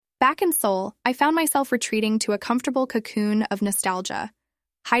Back in Seoul, I found myself retreating to a comfortable cocoon of nostalgia,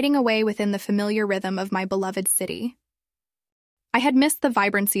 hiding away within the familiar rhythm of my beloved city. I had missed the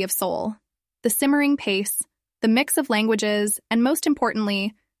vibrancy of Seoul, the simmering pace, the mix of languages, and most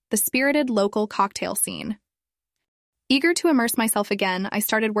importantly, the spirited local cocktail scene. Eager to immerse myself again, I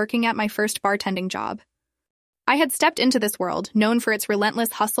started working at my first bartending job. I had stepped into this world, known for its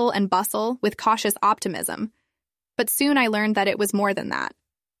relentless hustle and bustle, with cautious optimism. But soon I learned that it was more than that.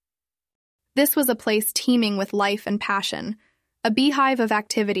 This was a place teeming with life and passion, a beehive of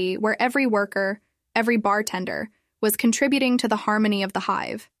activity where every worker, every bartender, was contributing to the harmony of the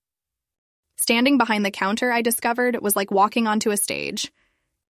hive. Standing behind the counter, I discovered it was like walking onto a stage.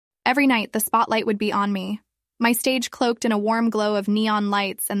 Every night, the spotlight would be on me, my stage cloaked in a warm glow of neon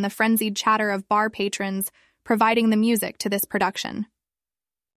lights and the frenzied chatter of bar patrons providing the music to this production.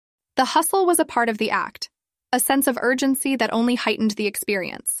 The hustle was a part of the act, a sense of urgency that only heightened the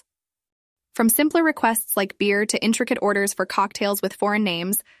experience. From simpler requests like beer to intricate orders for cocktails with foreign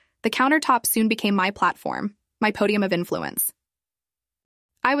names, the Countertop soon became my platform, my podium of influence.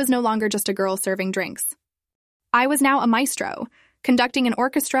 I was no longer just a girl serving drinks. I was now a maestro, conducting an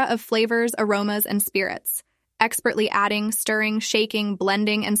orchestra of flavors, aromas, and spirits, expertly adding, stirring, shaking,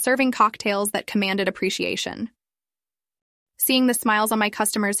 blending, and serving cocktails that commanded appreciation. Seeing the smiles on my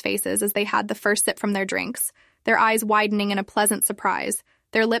customers' faces as they had the first sip from their drinks, their eyes widening in a pleasant surprise,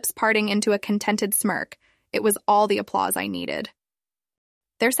 their lips parting into a contented smirk, it was all the applause I needed.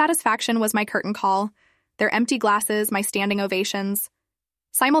 Their satisfaction was my curtain call, their empty glasses my standing ovations.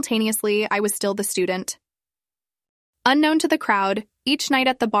 Simultaneously, I was still the student. Unknown to the crowd, each night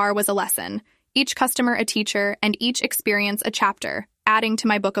at the bar was a lesson, each customer a teacher, and each experience a chapter, adding to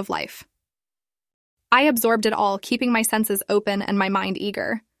my book of life. I absorbed it all, keeping my senses open and my mind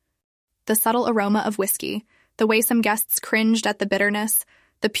eager. The subtle aroma of whiskey, the way some guests cringed at the bitterness,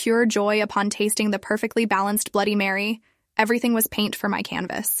 the pure joy upon tasting the perfectly balanced Bloody Mary, everything was paint for my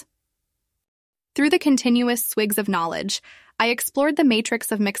canvas. Through the continuous swigs of knowledge, I explored the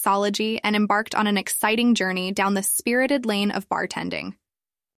matrix of mixology and embarked on an exciting journey down the spirited lane of bartending.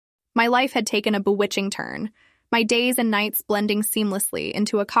 My life had taken a bewitching turn, my days and nights blending seamlessly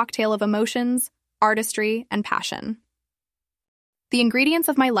into a cocktail of emotions, artistry, and passion. The ingredients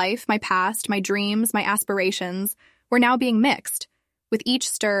of my life, my past, my dreams, my aspirations, were now being mixed, with each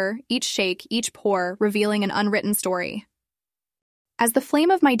stir, each shake, each pour revealing an unwritten story. As the flame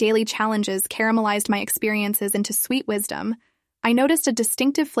of my daily challenges caramelized my experiences into sweet wisdom, I noticed a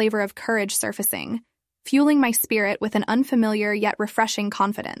distinctive flavor of courage surfacing, fueling my spirit with an unfamiliar yet refreshing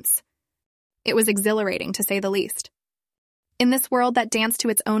confidence. It was exhilarating, to say the least. In this world that danced to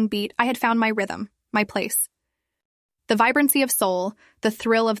its own beat, I had found my rhythm, my place. The vibrancy of Seoul, the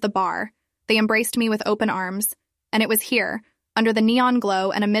thrill of the bar, they embraced me with open arms, and it was here, under the neon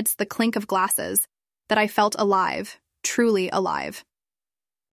glow and amidst the clink of glasses, that I felt alive, truly alive.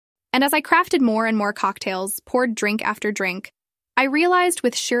 And as I crafted more and more cocktails, poured drink after drink, I realized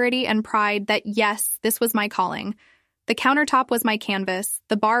with surety and pride that yes, this was my calling. The countertop was my canvas,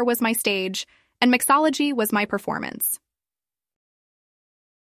 the bar was my stage, and mixology was my performance.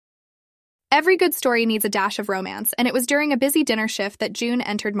 Every good story needs a dash of romance, and it was during a busy dinner shift that Joon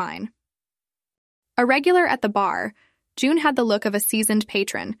entered mine. A regular at the bar, Joon had the look of a seasoned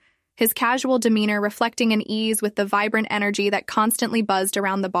patron, his casual demeanor reflecting an ease with the vibrant energy that constantly buzzed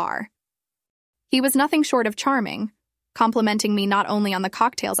around the bar. He was nothing short of charming, complimenting me not only on the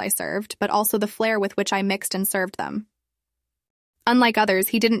cocktails I served, but also the flair with which I mixed and served them. Unlike others,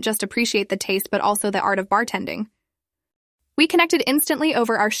 he didn't just appreciate the taste, but also the art of bartending. We connected instantly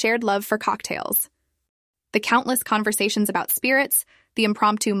over our shared love for cocktails. The countless conversations about spirits, the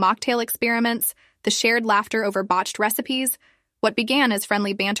impromptu mocktail experiments, the shared laughter over botched recipes, what began as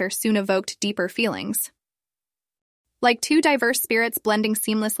friendly banter soon evoked deeper feelings. Like two diverse spirits blending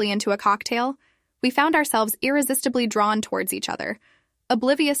seamlessly into a cocktail, we found ourselves irresistibly drawn towards each other,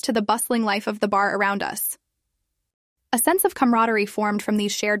 oblivious to the bustling life of the bar around us. A sense of camaraderie formed from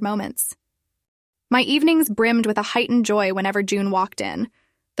these shared moments. My evenings brimmed with a heightened joy whenever Joon walked in.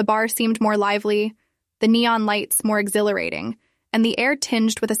 The bar seemed more lively, the neon lights more exhilarating, and the air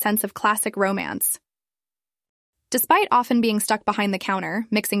tinged with a sense of classic romance. Despite often being stuck behind the counter,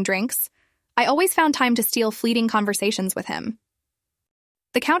 mixing drinks, I always found time to steal fleeting conversations with him.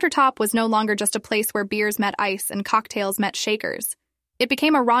 The countertop was no longer just a place where beers met ice and cocktails met shakers. It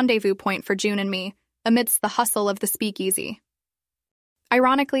became a rendezvous point for Joon and me, amidst the hustle of the speakeasy.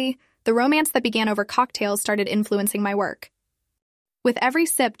 Ironically, the romance that began over cocktails started influencing my work. With every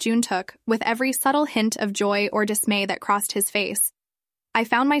sip Joon took, with every subtle hint of joy or dismay that crossed his face, I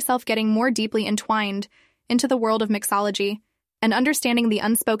found myself getting more deeply entwined into the world of mixology, and understanding the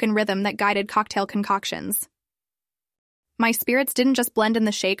unspoken rhythm that guided cocktail concoctions. My spirits didn't just blend in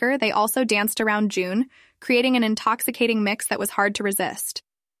the shaker, they also danced around Joon, creating an intoxicating mix that was hard to resist.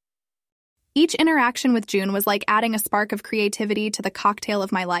 Each interaction with Joon was like adding a spark of creativity to the cocktail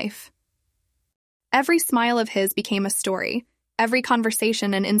of my life. Every smile of his became a story, every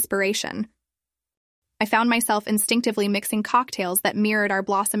conversation an inspiration. I found myself instinctively mixing cocktails that mirrored our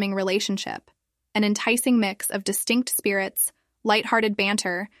blossoming relationship, an enticing mix of distinct spirits, lighthearted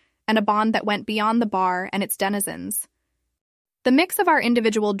banter, and a bond that went beyond the bar and its denizens. The mix of our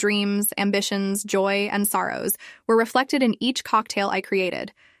individual dreams, ambitions, joy, and sorrows were reflected in each cocktail I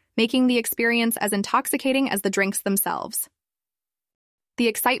created, making the experience as intoxicating as the drinks themselves. The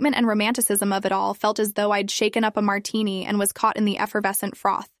excitement and romanticism of it all felt as though I'd shaken up a martini and was caught in the effervescent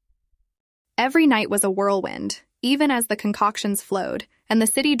froth. Every night was a whirlwind, even as the concoctions flowed, and the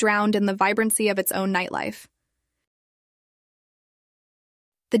city drowned in the vibrancy of its own nightlife.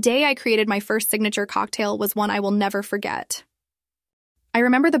 The day I created my first signature cocktail was one I will never forget. I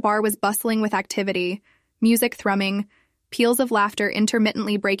remember the bar was bustling with activity, music thrumming, peals of laughter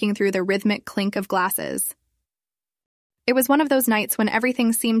intermittently breaking through the rhythmic clink of glasses. It was one of those nights when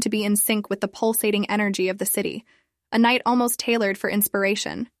everything seemed to be in sync with the pulsating energy of the city, a night almost tailored for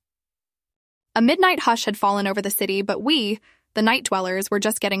inspiration. A midnight hush had fallen over the city, but we, the night dwellers, were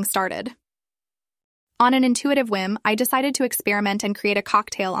just getting started. On an intuitive whim, I decided to experiment and create a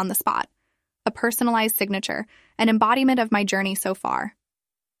cocktail on the spot, a personalized signature, an embodiment of my journey so far.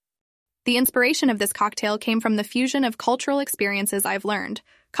 The inspiration of this cocktail came from the fusion of cultural experiences I've learned,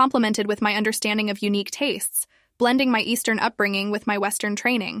 complemented with my understanding of unique tastes, blending my Eastern upbringing with my Western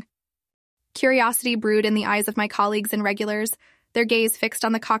training. Curiosity brewed in the eyes of my colleagues and regulars, their gaze fixed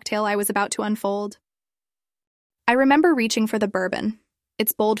on the cocktail I was about to unfold. I remember reaching for the bourbon.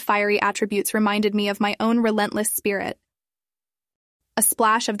 Its bold, fiery attributes reminded me of my own relentless spirit. A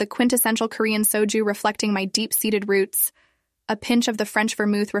splash of the quintessential Korean soju reflecting my deep-seated roots, a pinch of the French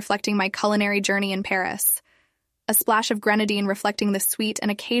vermouth reflecting my culinary journey in Paris, a splash of grenadine reflecting the sweet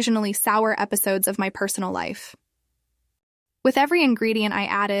and occasionally sour episodes of my personal life. With every ingredient I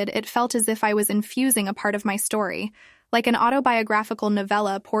added, it felt as if I was infusing a part of my story, like an autobiographical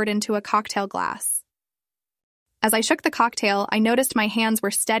novella poured into a cocktail glass. As I shook the cocktail, I noticed my hands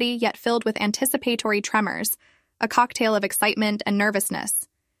were steady yet filled with anticipatory tremors, a cocktail of excitement and nervousness.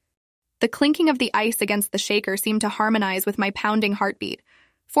 The clinking of the ice against the shaker seemed to harmonize with my pounding heartbeat,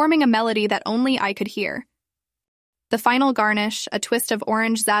 forming a melody that only I could hear. The final garnish, a twist of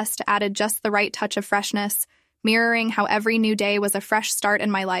orange zest, added just the right touch of freshness, mirroring how every new day was a fresh start in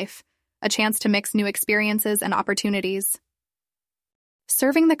my life, a chance to mix new experiences and opportunities.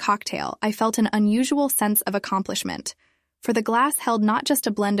 Serving the cocktail, I felt an unusual sense of accomplishment, for the glass held not just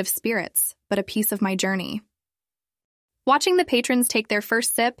a blend of spirits, but a piece of my journey. Watching the patrons take their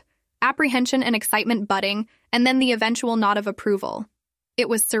first sip, apprehension and excitement budding, and then the eventual nod of approval. It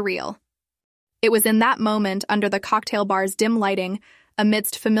was surreal. It was in that moment, under the cocktail bar's dim lighting,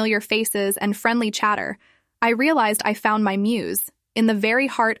 amidst familiar faces and friendly chatter, I realized I found my muse, in the very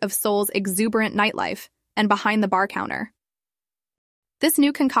heart of Seoul's exuberant nightlife, and behind the bar counter. This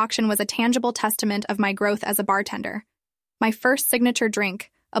new concoction was a tangible testament of my growth as a bartender. My first signature drink,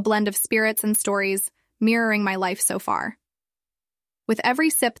 a blend of spirits and stories, mirroring my life so far. With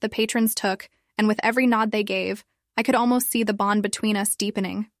every sip the patrons took, and with every nod they gave, I could almost see the bond between us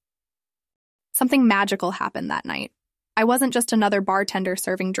deepening. Something magical happened that night. I wasn't just another bartender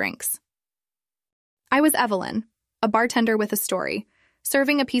serving drinks. I was Evelyn, a bartender with a story,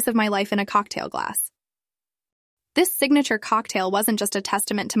 serving a piece of my life in a cocktail glass. This signature cocktail wasn't just a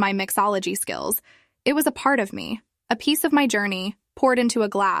testament to my mixology skills. It was a part of me, a piece of my journey, poured into a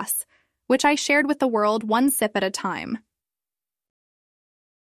glass, which I shared with the world one sip at a time.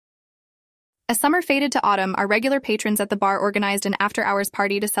 As summer faded to autumn, our regular patrons at the bar organized an after-hours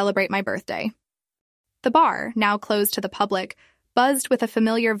party to celebrate my birthday. The bar, now closed to the public, buzzed with a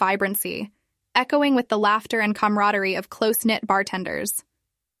familiar vibrancy, echoing with the laughter and camaraderie of close-knit bartenders.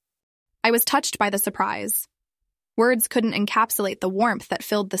 I was touched by the surprise. Words couldn't encapsulate the warmth that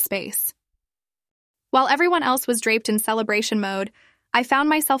filled the space. While everyone else was draped in celebration mode, I found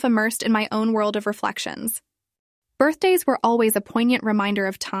myself immersed in my own world of reflections. Birthdays were always a poignant reminder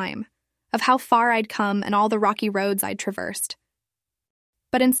of time, of how far I'd come and all the rocky roads I'd traversed.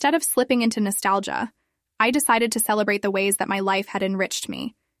 But instead of slipping into nostalgia, I decided to celebrate the ways that my life had enriched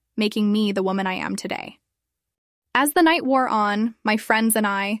me, making me the woman I am today. As the night wore on, my friends and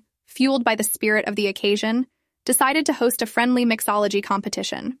I, fueled by the spirit of the occasion, decided to host a friendly mixology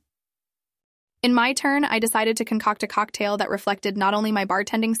competition. In my turn, I decided to concoct a cocktail that reflected not only my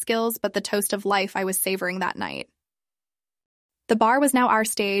bartending skills, but the toast of life I was savoring that night. The bar was now our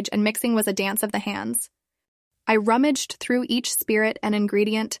stage, and mixing was a dance of the hands. I rummaged through each spirit and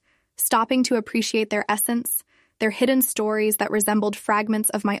ingredient, stopping to appreciate their essence, their hidden stories that resembled fragments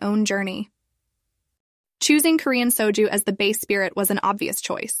of my own journey. Choosing Korean soju as the base spirit was an obvious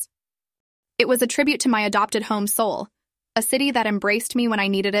choice. It was a tribute to my adopted home, Seoul, a city that embraced me when I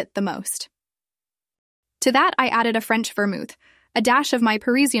needed it the most. To that, I added a French vermouth, a dash of my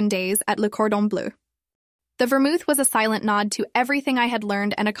Parisian days at Le Cordon Bleu. The vermouth was a silent nod to everything I had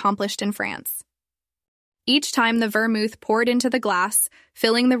learned and accomplished in France. Each time the vermouth poured into the glass,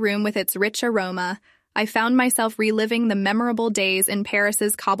 filling the room with its rich aroma, I found myself reliving the memorable days in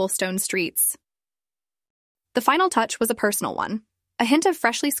Paris's cobblestone streets. The final touch was a personal one, a hint of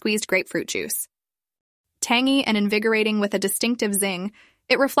freshly squeezed grapefruit juice. Tangy and invigorating with a distinctive zing,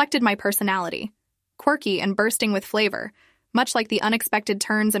 it reflected my personality, quirky and bursting with flavor, much like the unexpected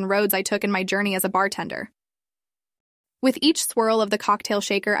turns and roads I took in my journey as a bartender. With each swirl of the cocktail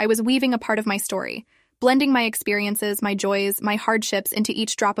shaker, I was weaving a part of my story, blending my experiences, my joys, my hardships into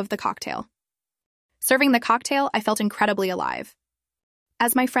each drop of the cocktail. Serving the cocktail, I felt incredibly alive.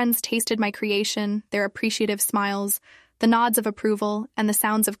 As my friends tasted my creation, their appreciative smiles, the nods of approval, and the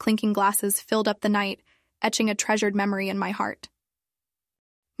sounds of clinking glasses filled up the night, etching a treasured memory in my heart.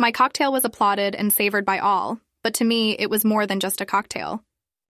 My cocktail was applauded and savored by all, but to me, it was more than just a cocktail.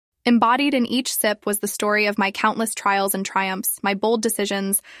 Embodied in each sip was the story of my countless trials and triumphs, my bold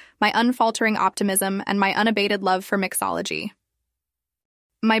decisions, my unfaltering optimism, and my unabated love for mixology.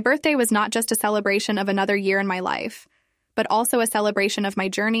 My birthday was not just a celebration of another year in my life, but also a celebration of my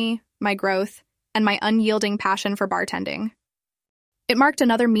journey, my growth, and my unyielding passion for bartending. It marked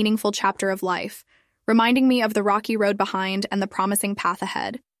another meaningful chapter of life, reminding me of the rocky road behind and the promising path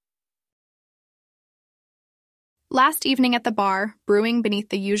ahead. Last evening at the bar, brewing beneath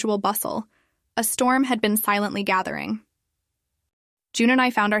the usual bustle, a storm had been silently gathering. Joon and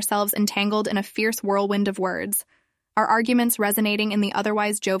I found ourselves entangled in a fierce whirlwind of words, our arguments resonating in the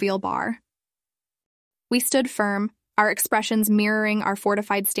otherwise jovial bar. We stood firm, our expressions mirroring our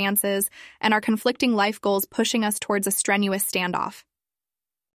fortified stances and our conflicting life goals pushing us towards a strenuous standoff.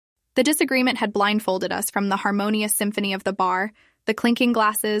 The disagreement had blindfolded us from the harmonious symphony of the bar, the clinking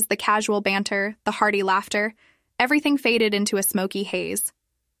glasses, the casual banter, the hearty laughter. Everything faded into a smoky haze.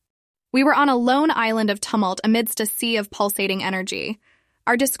 We were on a lone island of tumult amidst a sea of pulsating energy,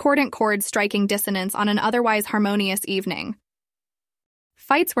 our discordant chords striking dissonance on an otherwise harmonious evening.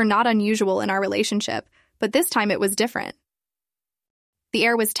 Fights were not unusual in our relationship, but this time it was different. The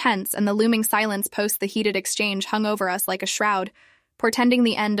air was tense, and the looming silence post the heated exchange hung over us like a shroud, portending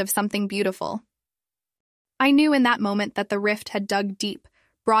the end of something beautiful. I knew in that moment that the rift had dug deep,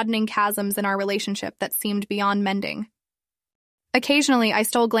 broadening chasms in our relationship that seemed beyond mending. Occasionally, I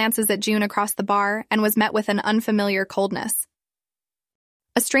stole glances at Joon across the bar and was met with an unfamiliar coldness.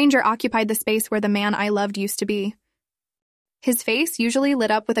 A stranger occupied the space where the man I loved used to be. His face, usually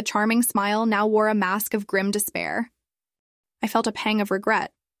lit up with a charming smile, now wore a mask of grim despair. I felt a pang of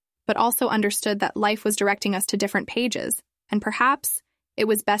regret, but also understood that life was directing us to different pages, and perhaps it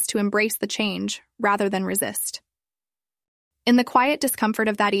was best to embrace the change rather than resist. In the quiet discomfort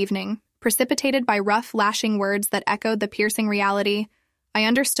of that evening, precipitated by rough, lashing words that echoed the piercing reality, I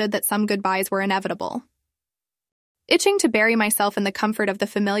understood that some goodbyes were inevitable. Itching to bury myself in the comfort of the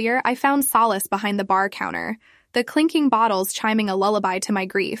familiar, I found solace behind the bar counter, the clinking bottles chiming a lullaby to my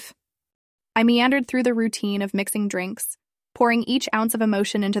grief. I meandered through the routine of mixing drinks, pouring each ounce of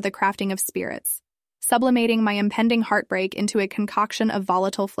emotion into the crafting of spirits, sublimating my impending heartbreak into a concoction of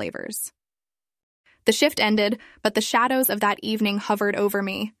volatile flavors. The shift ended, but the shadows of that evening hovered over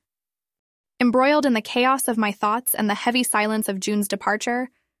me. Embroiled in the chaos of my thoughts and the heavy silence of Joon's departure,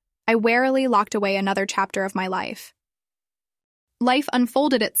 I warily locked away another chapter of my life. Life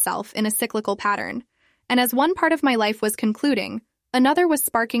unfolded itself in a cyclical pattern, and as one part of my life was concluding, another was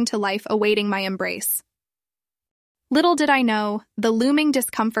sparking to life awaiting my embrace. Little did I know, the looming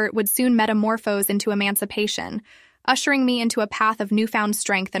discomfort would soon metamorphose into emancipation, ushering me into a path of newfound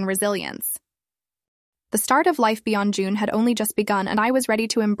strength and resilience. The start of life beyond Joon had only just begun, and I was ready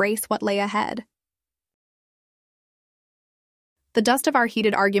to embrace what lay ahead. The dust of our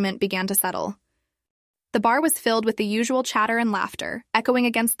heated argument began to settle. The bar was filled with the usual chatter and laughter, echoing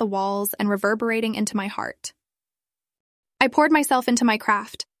against the walls and reverberating into my heart. I poured myself into my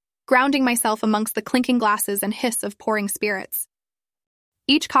craft, grounding myself amongst the clinking glasses and hiss of pouring spirits.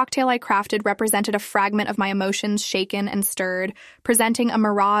 Each cocktail I crafted represented a fragment of my emotions shaken and stirred, presenting a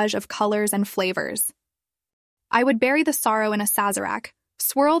mirage of colors and flavors. I would bury the sorrow in a sazerac,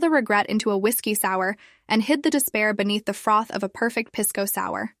 swirl the regret into a whiskey sour, and hid the despair beneath the froth of a perfect pisco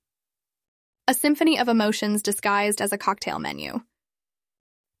sour. a symphony of emotions disguised as a cocktail menu.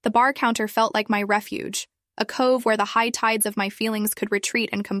 The bar counter felt like my refuge, a cove where the high tides of my feelings could retreat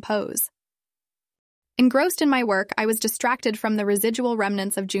and compose. Engrossed in my work, I was distracted from the residual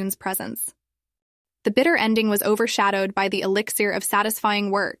remnants of Joon's presence. The bitter ending was overshadowed by the elixir of satisfying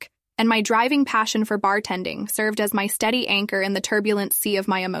work, and my driving passion for bartending served as my steady anchor in the turbulent sea of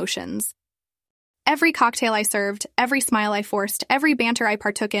my emotions. Every cocktail I served, every smile I forced, every banter I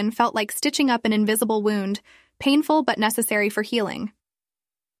partook in felt like stitching up an invisible wound, painful but necessary for healing.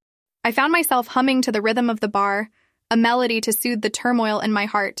 I found myself humming to the rhythm of the bar, a melody to soothe the turmoil in my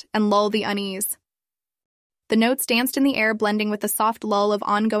heart and lull the unease. The notes danced in the air, blending with the soft lull of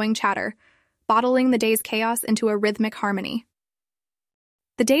ongoing chatter, bottling the day's chaos into a rhythmic harmony.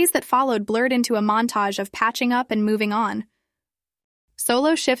 The days that followed blurred into a montage of patching up and moving on.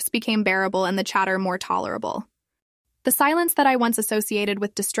 Solo shifts became bearable and the chatter more tolerable. The silence that I once associated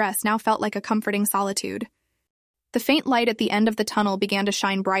with distress now felt like a comforting solitude. The faint light at the end of the tunnel began to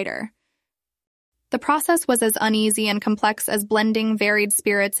shine brighter. The process was as uneasy and complex as blending varied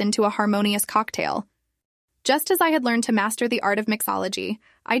spirits into a harmonious cocktail. Just as I had learned to master the art of mixology,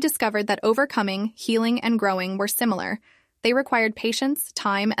 I discovered that overcoming, healing, and growing were similar. They required patience,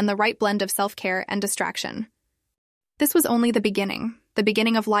 time, and the right blend of self-care and distraction. This was only the beginning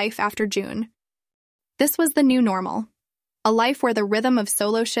of life after Joon. This was the new normal. A life where the rhythm of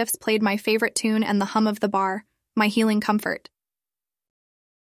solo shifts played my favorite tune and the hum of the bar, my healing comfort.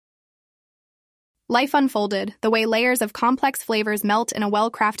 Life unfolded, the way layers of complex flavors melt in a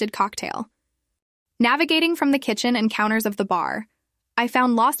well-crafted cocktail. Navigating from the kitchen and counters of the bar, I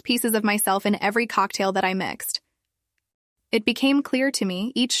found lost pieces of myself in every cocktail that I mixed. It became clear to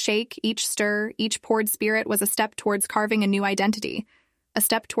me, each shake, each stir, each poured spirit was a step towards carving a new identity, a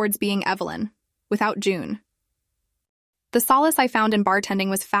step towards being Evelyn, without Joon. The solace I found in bartending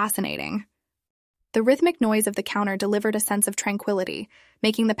was fascinating. The rhythmic noise of the counter delivered a sense of tranquility,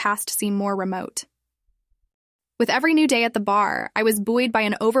 making the past seem more remote. With every new day at the bar, I was buoyed by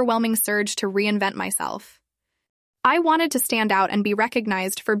an overwhelming surge to reinvent myself. I wanted to stand out and be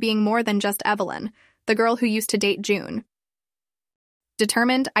recognized for being more than just Evelyn, the girl who used to date Joon.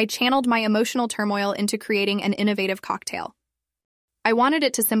 Determined, I channeled my emotional turmoil into creating an innovative cocktail. I wanted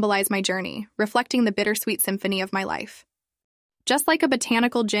it to symbolize my journey, reflecting the bittersweet symphony of my life. Just like a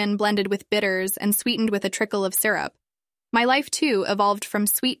botanical gin blended with bitters and sweetened with a trickle of syrup, my life too evolved from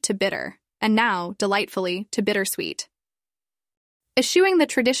sweet to bitter, and now, delightfully, to bittersweet. Eschewing the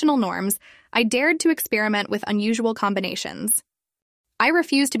traditional norms, I dared to experiment with unusual combinations. I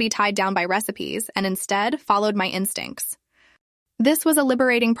refused to be tied down by recipes and instead followed my instincts. This was a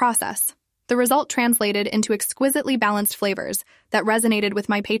liberating process. The result translated into exquisitely balanced flavors that resonated with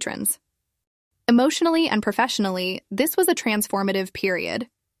my patrons. Emotionally and professionally, this was a transformative period.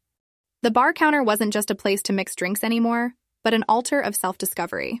 The bar counter wasn't just a place to mix drinks anymore, but an altar of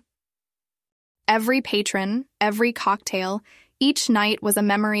self-discovery. Every patron, every cocktail, each night was a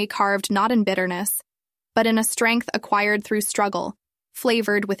memory carved not in bitterness, but in a strength acquired through struggle,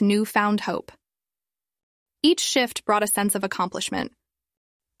 flavored with newfound hope. Each shift brought a sense of accomplishment.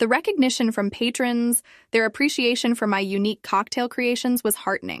 The recognition from patrons, their appreciation for my unique cocktail creations was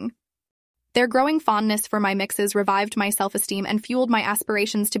heartening. Their growing fondness for my mixes revived my self-esteem and fueled my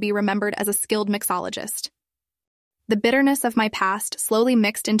aspirations to be remembered as a skilled mixologist. The bitterness of my past slowly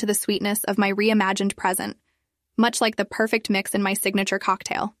mixed into the sweetness of my reimagined present, much like the perfect mix in my signature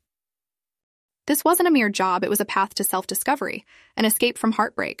cocktail. This wasn't a mere job, it was a path to self-discovery, an escape from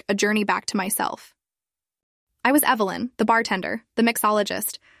heartbreak, a journey back to myself. I was Evelyn, the bartender, the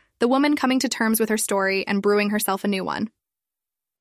mixologist, the woman coming to terms with her story and brewing herself a new one.